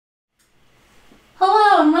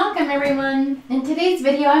everyone! In today's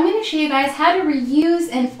video I'm going to show you guys how to reuse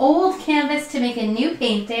an old canvas to make a new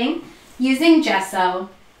painting using gesso.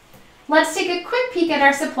 Let's take a quick peek at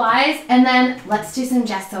our supplies and then let's do some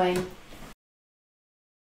gessoing.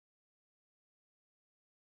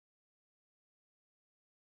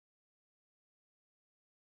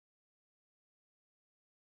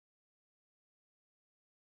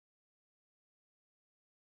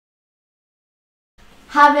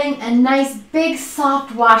 Having a nice big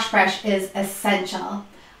soft wash brush is essential.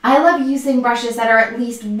 I love using brushes that are at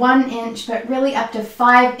least 1 inch, but really up to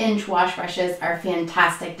 5-inch wash brushes are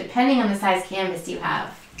fantastic depending on the size canvas you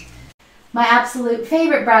have. My absolute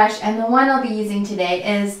favorite brush, and the one I'll be using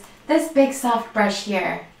today, is this big soft brush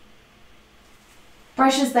here.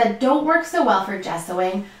 Brushes that don't work so well for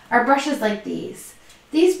gessoing are brushes like these.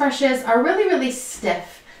 These brushes are really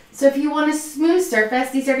stiff. So if you want a smooth surface,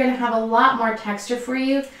 these are going to have a lot more texture for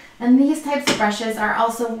you, and these types of brushes are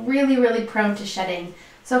also really prone to shedding.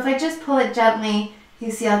 So if I just pull it gently,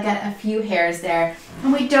 you see I'll get a few hairs there,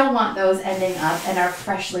 and we don't want those ending up in our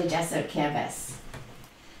freshly gessoed canvas.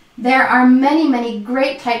 There are many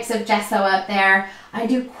great types of gesso out there. I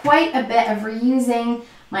do quite a bit of reusing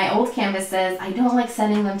my old canvases. I don't like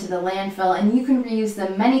sending them to the landfill, and you can reuse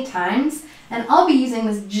them many times. And I'll be using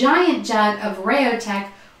this giant jug of Robertson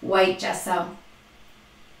white gesso.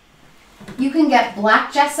 You can get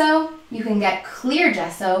black gesso, you can get clear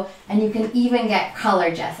gesso, and you can even get color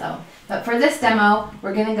gesso. But for this demo,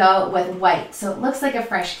 we're going to go with white, so it looks like a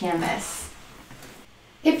fresh canvas.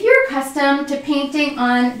 If you're accustomed to painting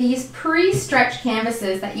on these pre-stretched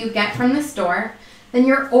canvases that you get from the store, then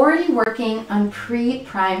you're already working on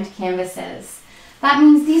pre-primed canvases. That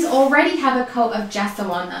means these already have a coat of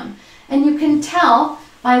gesso on them, and you can tell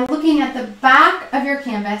by looking at the back of your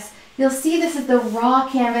canvas. You'll see this is the raw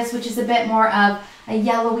canvas, which is a bit more of a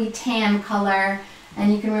yellowy tan color,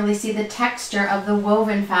 and you can really see the texture of the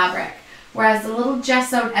woven fabric. Whereas the little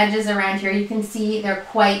gessoed edges around here, you can see they're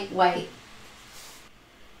quite white.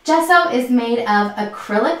 Gesso is made of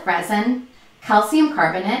acrylic resin, calcium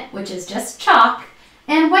carbonate, which is just chalk,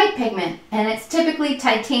 and white pigment, and it's typically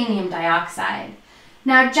titanium dioxide.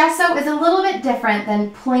 Now, gesso is a little bit different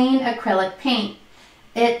than plain acrylic paint.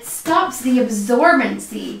 It stops the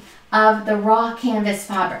absorbency of the raw canvas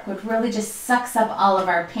fabric, which really just sucks up all of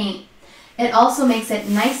our paint. It also makes it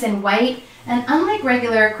nice and white, and unlike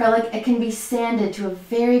regular acrylic, it can be sanded to a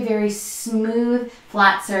very smooth,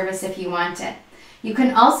 flat surface if you want it. You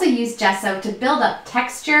can also use gesso to build up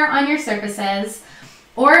texture on your surfaces,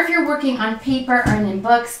 or if you're working on paper or in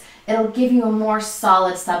books, it'll give you a more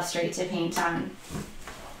solid substrate to paint on.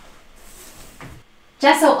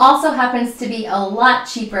 Gesso also happens to be a lot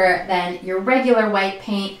cheaper than your regular white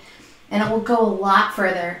paint, and it will go a lot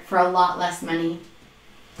further for a lot less money.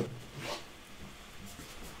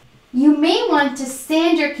 You may want to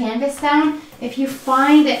sand your canvas down if you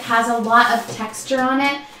find it has a lot of texture on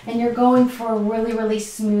it and you're going for a really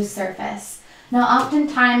smooth surface. Now,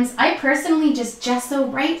 oftentimes, I personally just gesso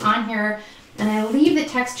right on here and I leave the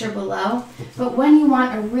texture below, but when you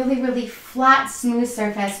want a really flat, smooth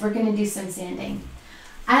surface, we're going to do some sanding.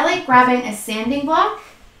 I like grabbing a sanding block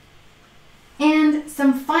and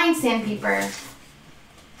some fine sandpaper,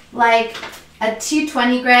 like a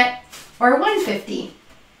 220 grit or 150.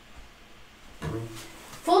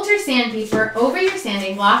 Fold your sandpaper over your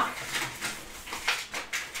sanding block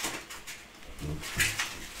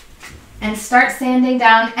and start sanding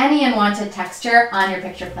down any unwanted texture on your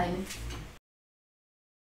picture plane.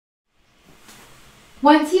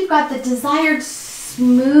 Once you've got the desired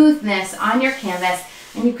smoothness on your canvas,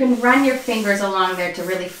 and you can run your fingers along there to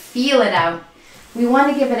really feel it out, we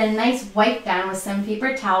want to give it a nice wipe down with some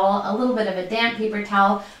paper towel, a little bit of a damp paper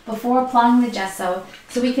towel, before applying the gesso,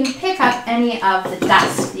 so we can pick up any of the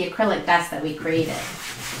dust, the acrylic dust that we created.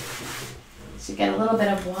 So get a little bit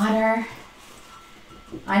of water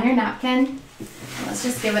on your napkin. Let's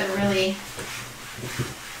just give it a really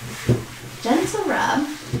gentle rub.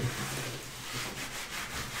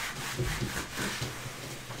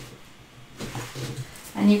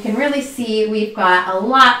 And you can really see we've got a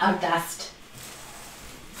lot of dust.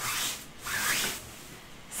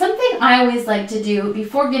 Something I always like to do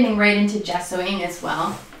before getting right into gessoing as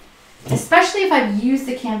well, especially if I've used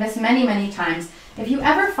the canvas many times, if you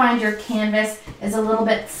ever find your canvas is a little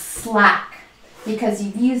bit slack because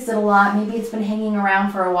you've used it a lot, maybe it's been hanging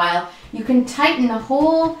around for a while, you can tighten the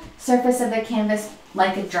whole surface of the canvas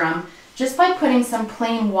like a drum just by putting some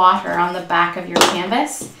plain water on the back of your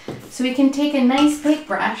canvas. So we can take a nice big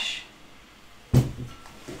brush,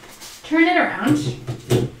 turn it around,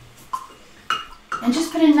 and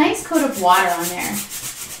just put a nice coat of water on there.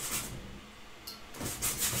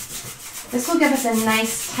 This will give us a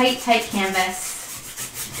nice tight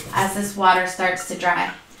canvas as this water starts to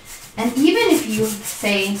dry. And even if you,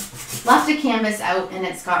 say, left a canvas out and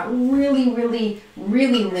it's got really, really,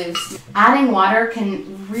 really loose, adding water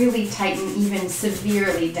can really tighten even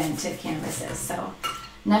severely dented canvases. So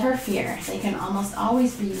never fear, they can almost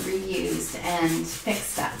always be reused and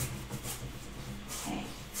fixed up. Okay.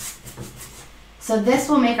 So this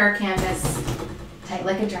will make our canvas tight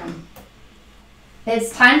like a drum.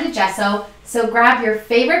 It's time to gesso, so grab your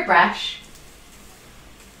favorite brush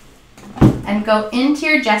and go into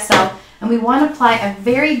your gesso, and we want to apply a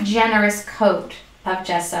very generous coat of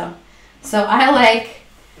gesso. So I like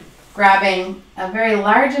grabbing a very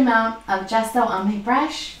large amount of gesso on my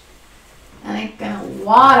brush, and I'm gonna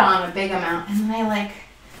wad on a big amount, and then I like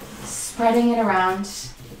spreading it around.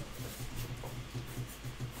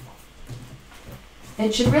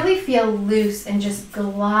 It should really feel loose and just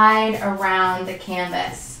glide around the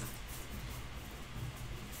canvas.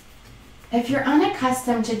 If you're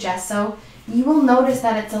unaccustomed to gesso, you will notice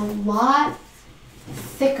that it's a lot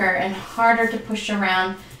thicker and harder to push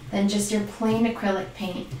around than just your plain acrylic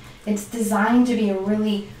paint. It's designed to be a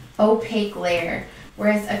really opaque layer,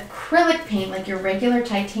 whereas acrylic paint, like your regular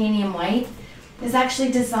titanium white, is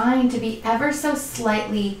actually designed to be ever so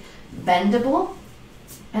slightly bendable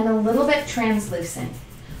and a little bit translucent.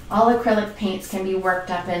 All acrylic paints can be worked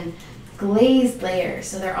up in glazed layers,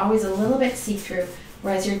 so they're always a little bit see-through,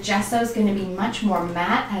 whereas your gesso is going to be much more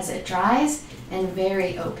matte as it dries and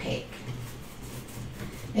very opaque.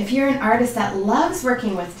 If you're an artist that loves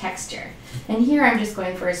working with texture, and here I'm just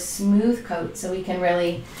going for a smooth coat so we can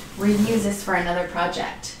really reuse this for another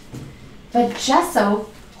project. But gesso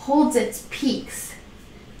holds its peaks.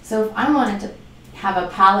 So if I wanted to have a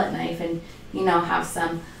palette knife and have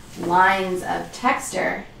some lines of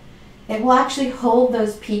texture, it will actually hold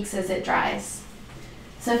those peaks as it dries.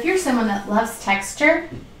 So if you're someone that loves texture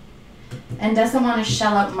and doesn't want to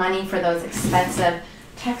shell out money for those expensive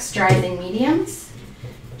texturizing mediums,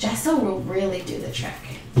 gesso will really do the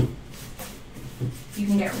trick. You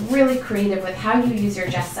can get really creative with how you use your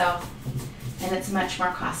gesso, and it's much more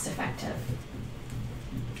cost effective.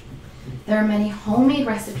 There are many homemade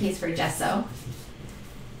recipes for gesso,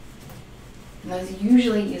 and those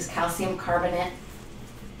usually use calcium carbonate.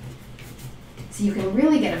 So you can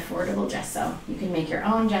really get affordable gesso. You can make your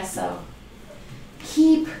own gesso.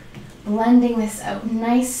 Keep blending this out,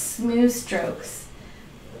 nice smooth strokes.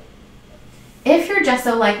 If your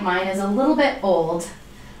gesso, like mine, is a little bit old,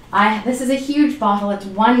 this is a huge bottle, it's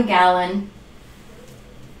 1 gallon,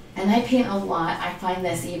 and I paint a lot. I find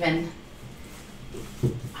this even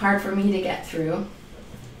hard for me to get through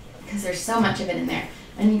because there's so much of it in there.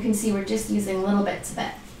 And you can see we're just using little bits of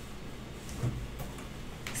it.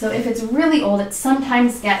 So if it's really old, it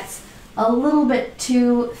sometimes gets a little bit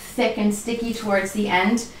too thick and sticky towards the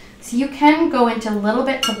end. So you can go into little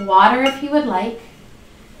bits of water if you would like,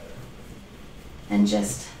 and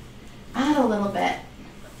just add a little bit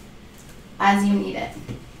as you need it.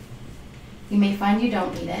 You may find you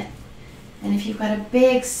don't need it. And if you've got a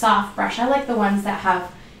big soft brush, I like the ones that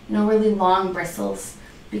have really long bristles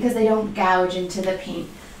because they don't gouge into the paint.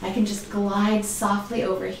 I can just glide softly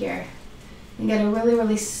over here and get a really,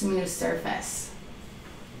 really smooth surface.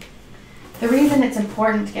 The reason it's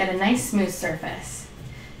important to get a nice smooth surface,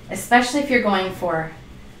 especially if you're going for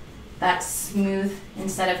that smooth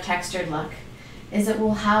instead of textured look, is it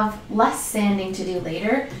will have less sanding to do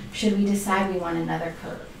later should we decide we want another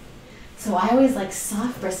coat. So I always like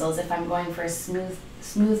soft bristles if I'm going for a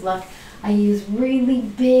smooth look. I use really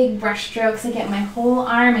big brush strokes. I get my whole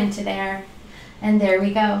arm into there, and there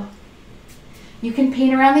we go. You can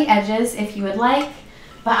paint around the edges if you would like,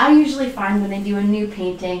 but I usually find when I do a new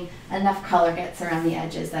painting, enough color gets around the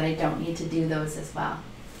edges that I don't need to do those as well.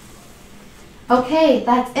 Okay,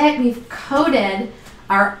 that's it. We've coated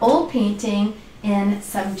our old painting in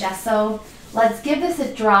some gesso. Let's give this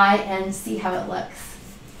a dry and see how it looks.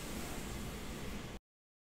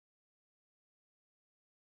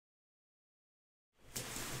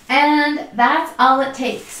 And that's all it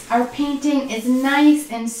takes. Our painting is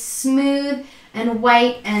nice and smooth and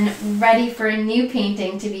white and ready for a new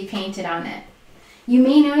painting to be painted on it. You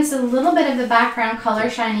may notice a little bit of the background color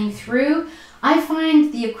shining through. I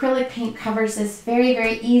find the acrylic paint covers this very,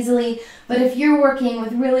 very easily, but if you're working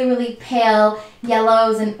with really, really pale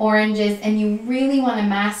yellows and oranges and you really want to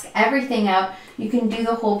mask everything out, you can do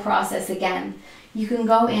the whole process again. You can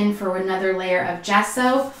go in for another layer of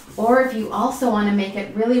gesso, or if you also want to make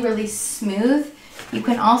it really, really smooth, you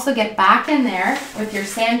can also get back in there with your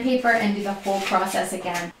sandpaper and do the whole process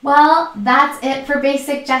again. Well, that's it for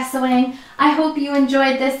basic gessoing. I hope you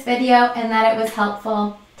enjoyed this video and that it was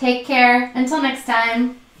helpful. Take care. Until next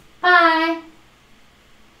time. Bye.